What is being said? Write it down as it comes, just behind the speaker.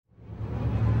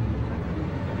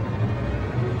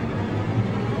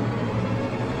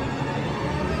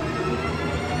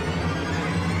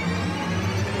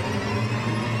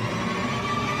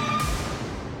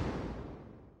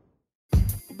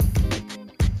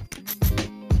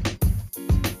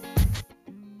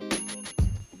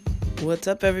What's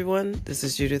up, everyone? This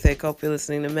is Judith A. Cope. You're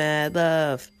listening to Mad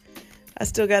Love. I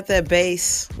still got that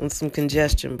bass and some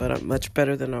congestion, but I'm much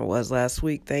better than I was last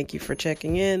week. Thank you for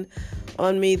checking in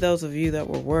on me, those of you that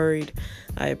were worried.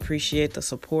 I appreciate the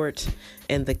support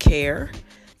and the care.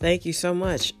 Thank you so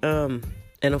much. And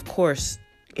of course,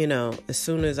 as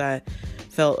soon as I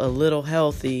felt a little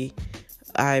healthy,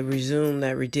 I resumed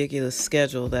that ridiculous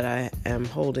schedule that I am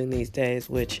holding these days,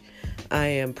 which I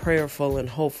am prayerful and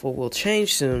hopeful will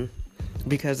change soon,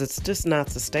 because it's just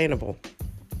not sustainable.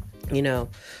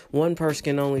 One person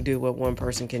can only do what one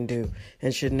person can do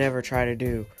and should never try to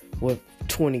do what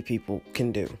 20 people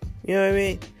can do. You know what I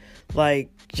mean?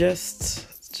 Like, just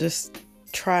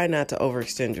try not to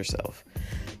overextend yourself.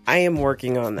 I am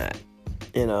working on that,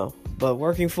 but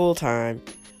working full time,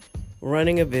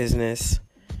 running a business,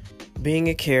 being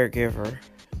a caregiver,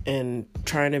 and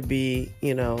trying to be,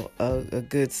 a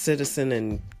good citizen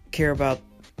and care about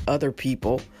other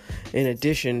people in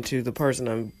addition to the person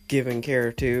I'm giving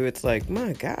care to. It's like,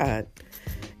 my God,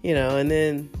 and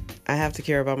then I have to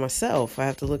care about myself. I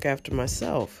have to look after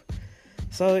myself.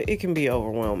 So it can be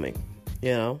overwhelming,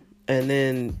 and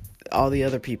then all the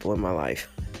other people in my life.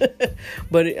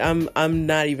 But I'm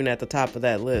not even at the top of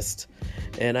that list,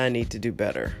 and I need to do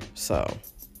better. So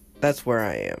that's where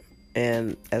I am.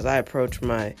 And as I approach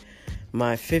my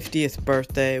 50th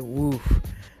birthday,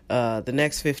 the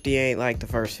next 50 ain't like the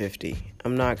first 50.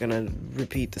 I'm not going to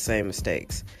repeat the same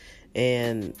mistakes.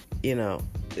 And,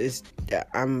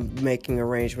 I'm making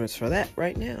arrangements for that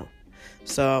right now.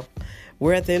 So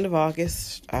we're at the end of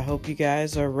August. I hope you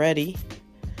guys are ready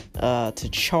to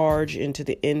charge into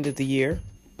the end of the year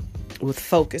with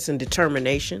focus and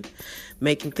determination,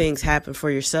 making things happen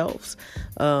for yourselves.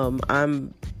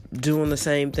 I'm doing the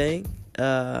same thing.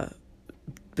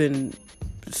 Been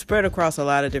spread across a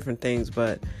lot of different things,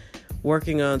 but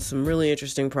working on some really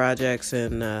interesting projects,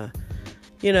 and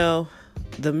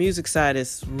the music side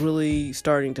is really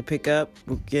starting to pick up.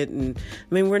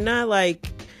 We're not like,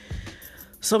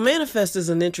 so Manifest is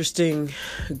an interesting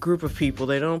group of people.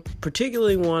 They don't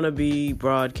particularly want to be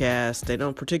broadcast. They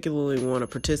don't particularly want to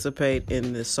participate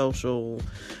in the social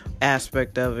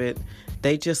aspect of it.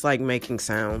 They just like making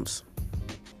sounds.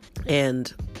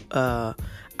 And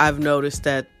I've noticed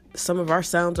that some of our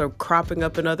sounds are cropping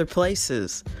up in other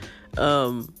places,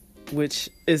 which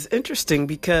is interesting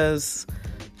because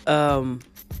I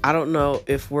don't know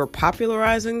if we're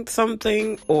popularizing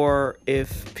something or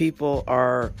if people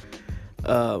are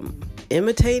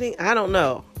imitating. I don't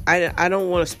know. I don't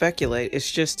want to speculate.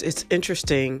 It's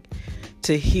interesting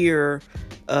to hear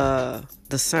the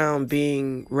sound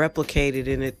being replicated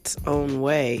in its own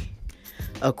way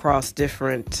across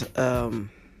different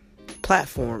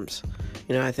platforms.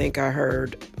 I think I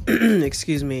heard,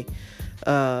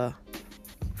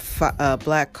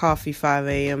 Black Coffee 5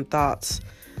 a.m. thoughts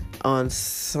on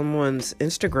someone's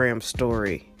Instagram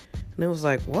story. And it was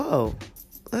like, whoa,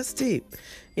 that's deep,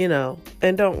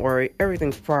 and don't worry,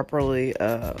 everything's properly,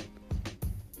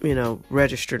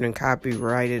 registered and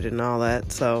copyrighted and all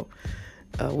that. So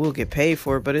we'll get paid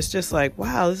for it, but it's just like,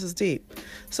 wow, this is deep.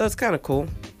 So it's kind of cool.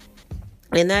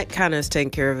 And that kind of is taking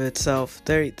care of itself.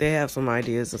 They have some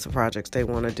ideas and some projects they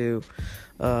want to do.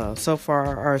 So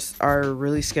far, our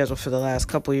release schedule for the last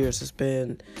couple years has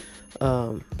been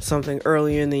something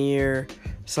early in the year,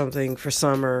 something for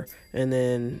summer, and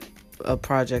then a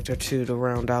project or two to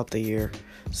round out the year.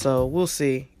 So we'll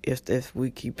see if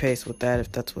we keep pace with that,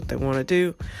 if that's what they want to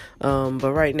do.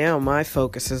 But right now, my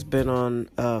focus has been on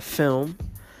film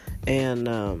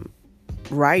and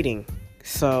writing.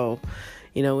 So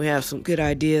we have some good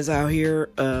ideas out here.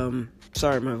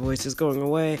 Sorry, my voice is going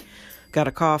away. Got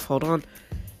a cough. Hold on.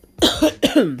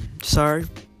 Sorry.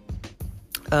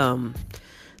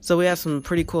 So we have some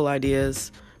pretty cool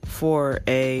ideas for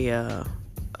a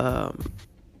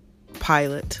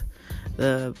pilot.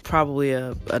 Probably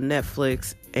a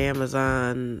Netflix,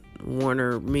 Amazon,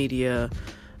 Warner Media,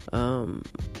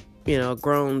 a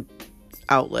grown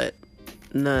outlet,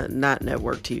 not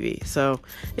network TV. So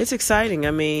it's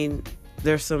exciting.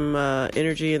 There's some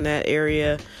energy in that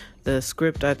area. The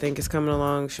script, I think, is coming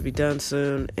along, should be done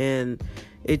soon, and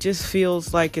it just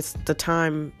feels like it's the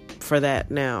time for that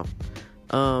now.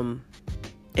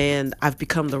 And I've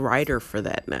become the writer for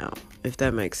that now, if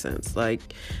that makes sense. Like,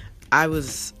 I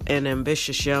was an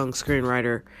ambitious young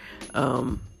screenwriter,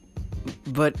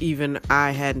 but even I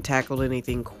hadn't tackled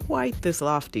anything quite this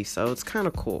lofty, so it's kind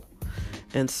of cool.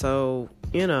 And so,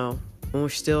 when we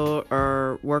still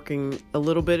are working a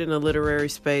little bit in a literary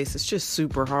space, it's just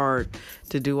super hard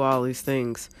to do all these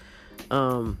things.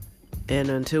 And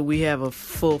until we have a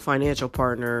full financial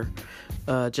partner,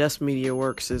 Just Media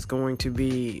Works is going to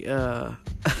be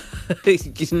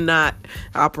not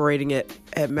operating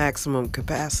at maximum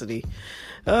capacity.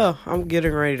 Oh, I'm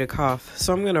getting ready to cough.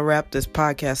 So I'm going to wrap this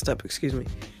podcast up, excuse me,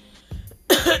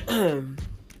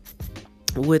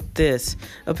 with this.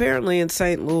 Apparently in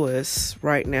St. Louis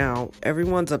right now,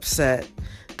 everyone's upset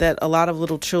that a lot of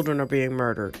little children are being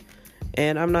murdered.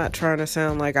 And I'm not trying to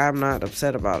sound like I'm not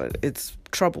upset about it. It's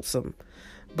troublesome.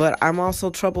 But I'm also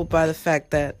troubled by the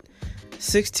fact that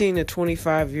 16 to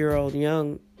 25-year-old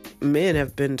young men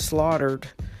have been slaughtered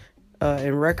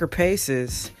in record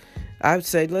paces. I would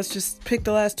say let's just pick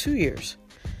the last 2 years.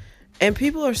 And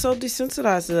people are so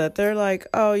desensitized to that. They're like,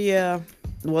 oh, yeah,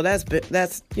 well,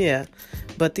 that's yeah.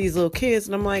 But these little kids,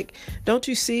 and I'm like, don't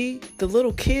you see? The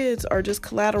little kids are just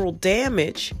collateral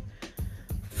damage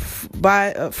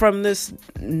from this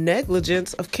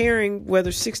negligence of caring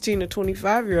whether 16 to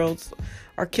 25-year-olds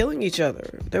are killing each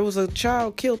other. There was a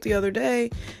child killed the other day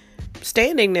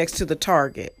standing next to the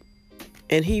target,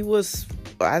 and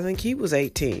I think he was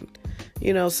 18.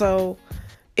 So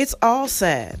it's all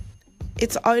sad.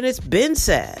 It's been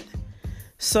sad.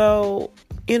 So,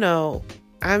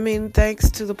 thanks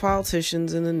to the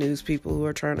politicians and the news people who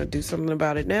are trying to do something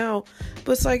about it now,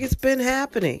 but it's like it's been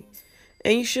happening.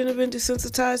 And you shouldn't have been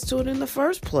desensitized to it in the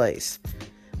first place.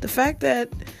 The fact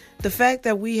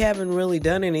that we haven't really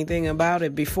done anything about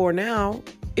it before now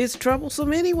is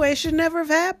troublesome anyway. It should never have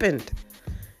happened.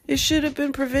 It should have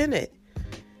been prevented.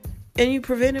 And you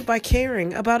prevent it by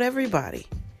caring about everybody.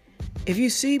 If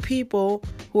you see people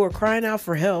who are crying out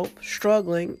for help,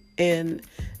 struggling, and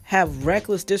have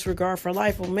reckless disregard for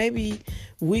life, well, maybe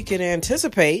we can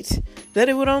anticipate that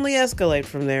it would only escalate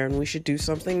from there, and we should do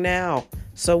something now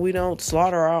so we don't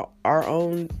slaughter our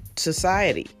own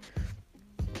society.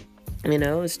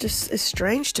 It's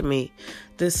strange to me,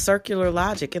 this circular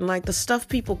logic and like the stuff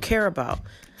people care about.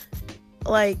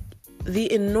 Like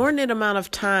the inordinate amount of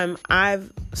time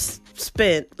I've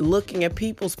spent looking at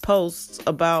people's posts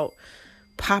about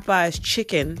Popeye's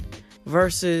chicken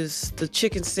versus the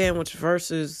chicken sandwich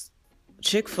versus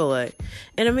Chick-fil-A.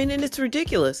 And it's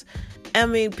ridiculous.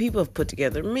 People have put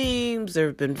together memes. There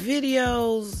have been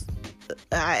videos.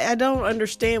 I don't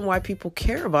understand why people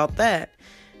care about that.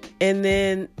 And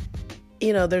then,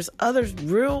 there's other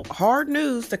real hard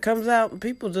news that comes out and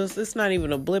people it's not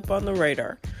even a blip on the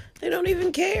radar. They don't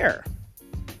even care.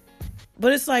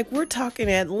 But it's like we're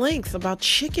talking at length about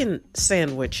chicken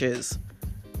sandwiches.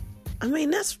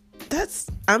 That's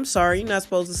I'm sorry, you're not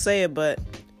supposed to say it, but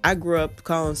I grew up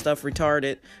calling stuff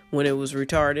retarded when it was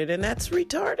retarded, and that's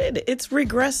retarded. It's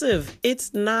regressive.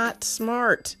 It's not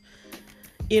smart.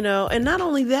 And not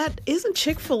only that, isn't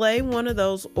Chick-fil-A one of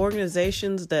those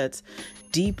organizations that's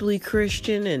deeply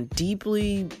Christian and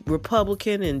deeply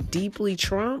Republican and deeply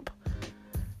Trump?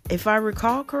 If I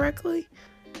recall correctly,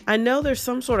 I know there's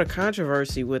some sort of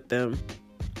controversy with them.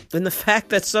 And the fact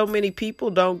that so many people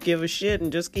don't give a shit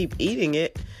and just keep eating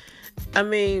it.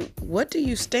 What do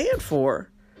you stand for?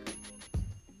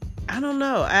 I don't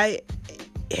know.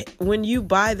 When you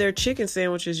buy their chicken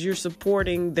sandwiches, you're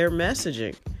supporting their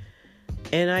messaging.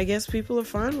 And I guess people are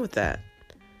fine with that.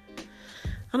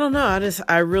 I don't know.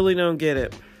 I really don't get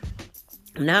it.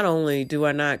 Not only do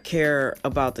I not care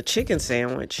about the chicken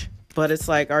sandwich, but it's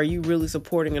like, are you really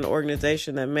supporting an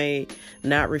organization that may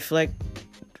not reflect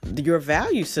your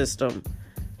value system?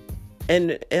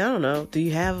 And I don't know. Do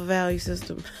you have a value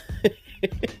system?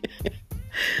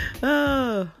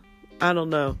 Oh, I don't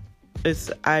know.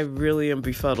 I really am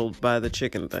befuddled by the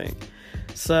chicken thing.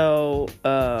 So,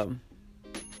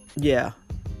 yeah.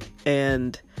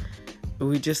 And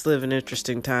we just live in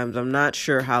interesting times. I'm not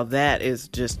sure how that is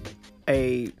just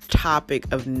a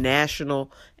topic of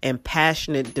national and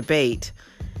passionate debate,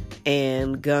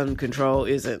 and gun control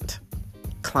isn't.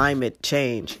 Climate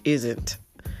change isn't.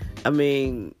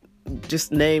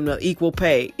 Just name the equal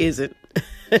pay isn't.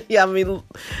 Yeah,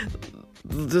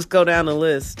 just go down the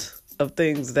list of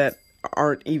things that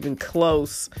aren't even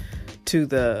close to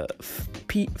the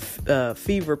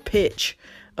fever pitch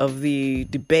of the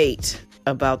debate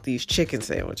about these chicken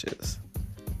sandwiches.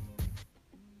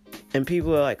 And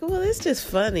people are like, well, it's just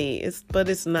funny. But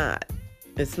it's not.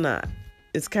 It's not.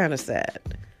 It's kind of sad.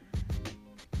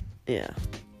 Yeah,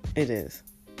 it is.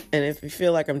 And if you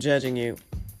feel like I'm judging you,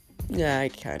 yeah, I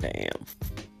kind of am.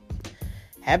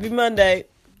 Happy Monday.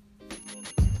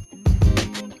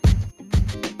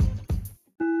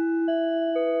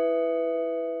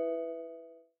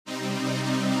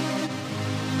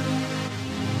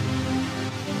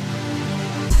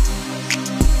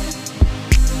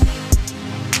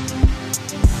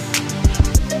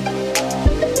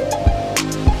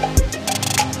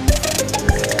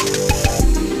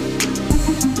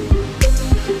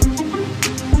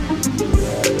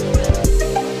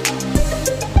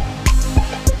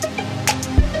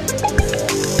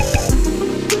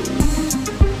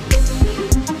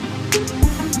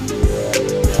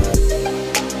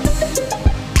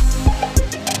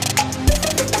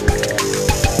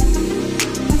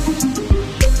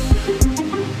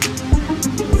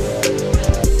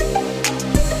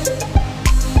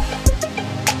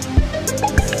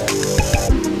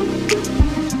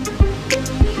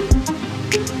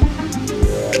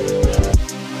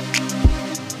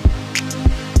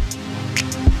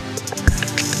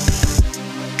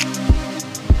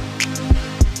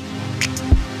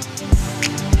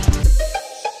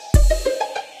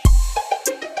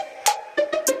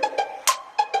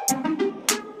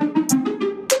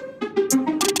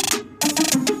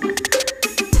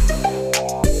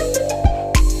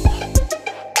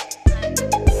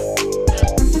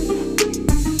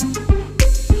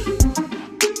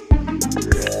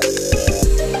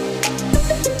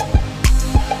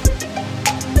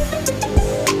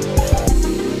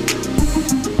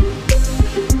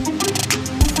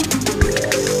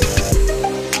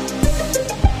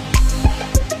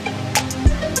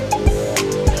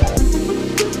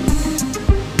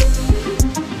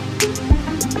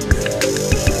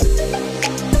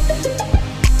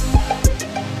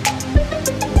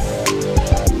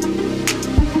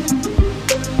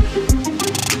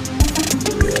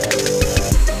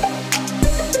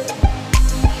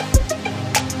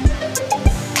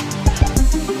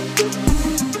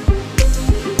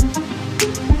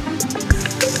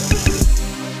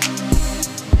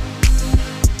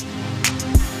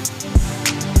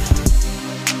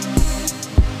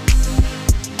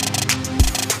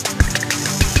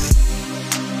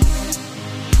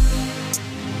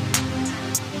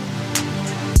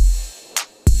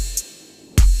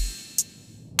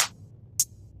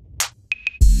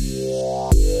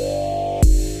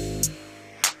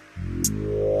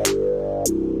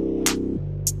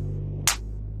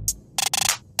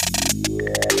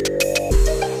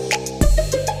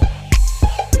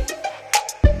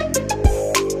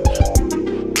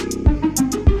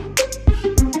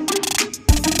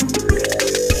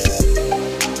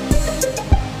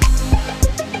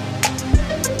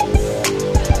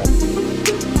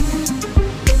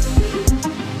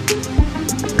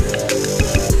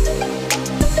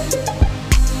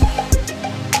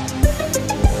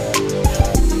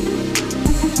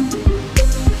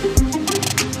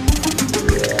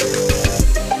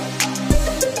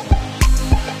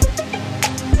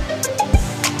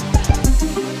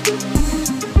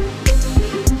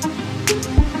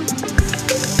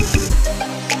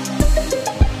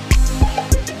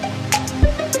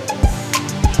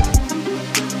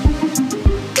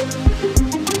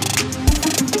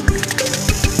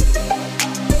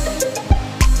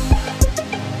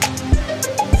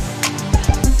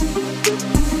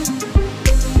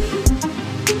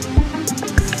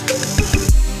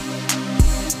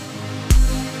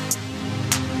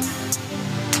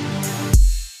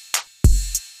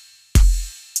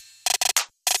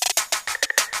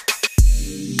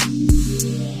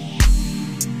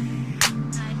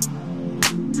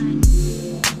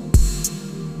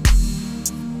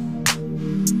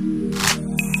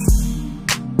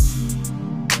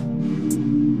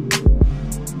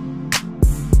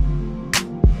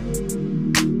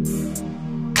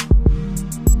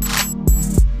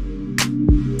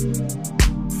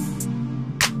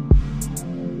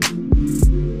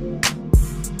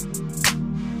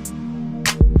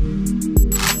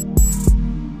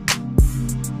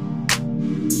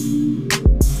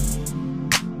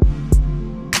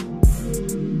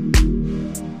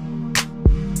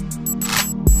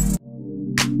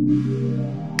 you.